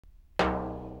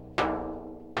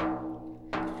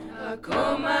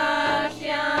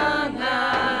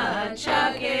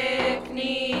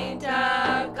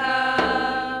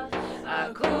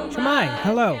Shemai,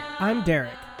 hello, I'm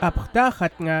Derek.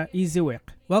 Apchtachat nga izuik.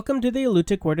 Welcome to the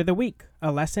Alutiiq Word of the Week,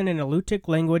 a lesson in Alutiiq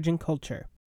language and culture.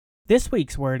 This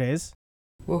week's word is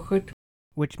Wuchut,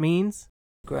 which means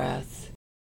grass.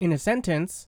 in a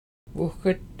sentence,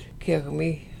 Wuchut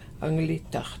kirmi angli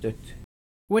tachtut.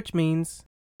 which means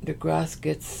The grass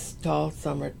gets tall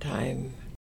summertime.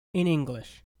 in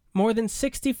English. More than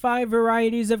 65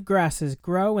 varieties of grasses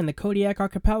grow in the Kodiak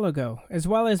archipelago, as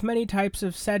well as many types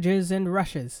of sedges and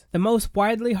rushes. The most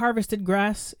widely harvested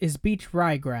grass is beach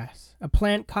ryegrass, a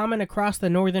plant common across the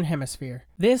northern hemisphere.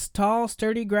 This tall,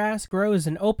 sturdy grass grows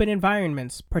in open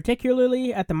environments,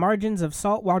 particularly at the margins of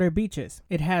saltwater beaches.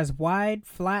 It has wide,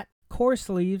 flat, coarse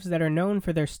leaves that are known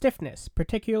for their stiffness,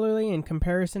 particularly in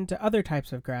comparison to other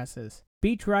types of grasses.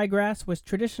 Beach ryegrass was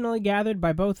traditionally gathered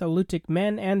by both Alutiiq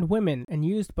men and women and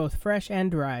used both fresh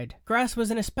and dried. Grass was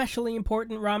an especially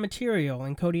important raw material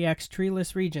in Kodiak's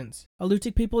treeless regions.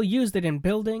 Alutiiq people used it in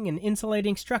building and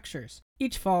insulating structures.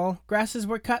 Each fall, grasses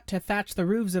were cut to thatch the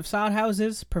roofs of sod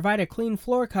houses, provide a clean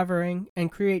floor covering,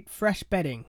 and create fresh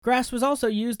bedding. Grass was also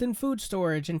used in food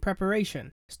storage and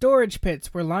preparation. Storage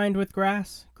pits were lined with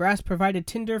grass. Grass provided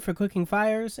tinder for cooking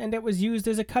fires, and it was used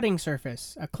as a cutting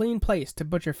surface, a clean place to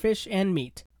butcher fish and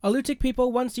meat. Alutiiq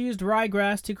people once used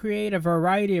ryegrass to create a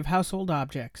variety of household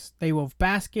objects. They wove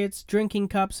baskets, drinking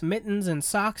cups, mittens, and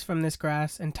socks from this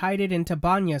grass and tied it into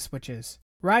banya switches.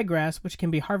 Ryegrass, which can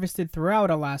be harvested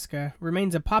throughout Alaska,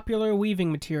 remains a popular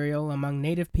weaving material among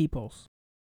native peoples.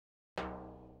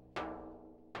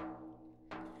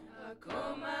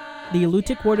 The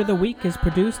Alutiiq Word of the Week is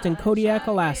produced in Kodiak,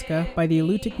 Alaska by the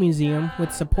Alutiiq Museum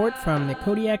with support from the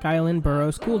Kodiak Island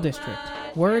Borough School District.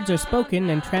 Words are spoken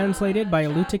and translated by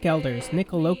Alutiiq elders Nick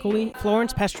Alokli,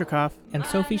 Florence Pestrikoff, and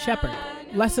Sophie Shepard.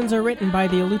 Lessons are written by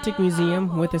the Alutiiq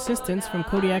Museum with assistance from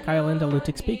Kodiak Island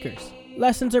Alutiiq speakers.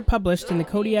 Lessons are published in the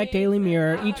Kodiak Daily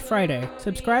Mirror each Friday.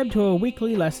 Subscribe to a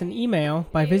weekly lesson email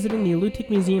by visiting the Alutiiq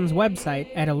Museum's website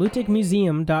at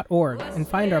alutiiqmuseum.org and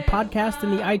find our podcast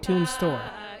in the iTunes Store.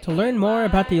 To learn more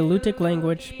about the Alutiiq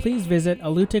language, please visit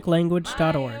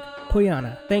alutiiqlanguage.org.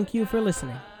 Puyana, thank you for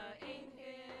listening.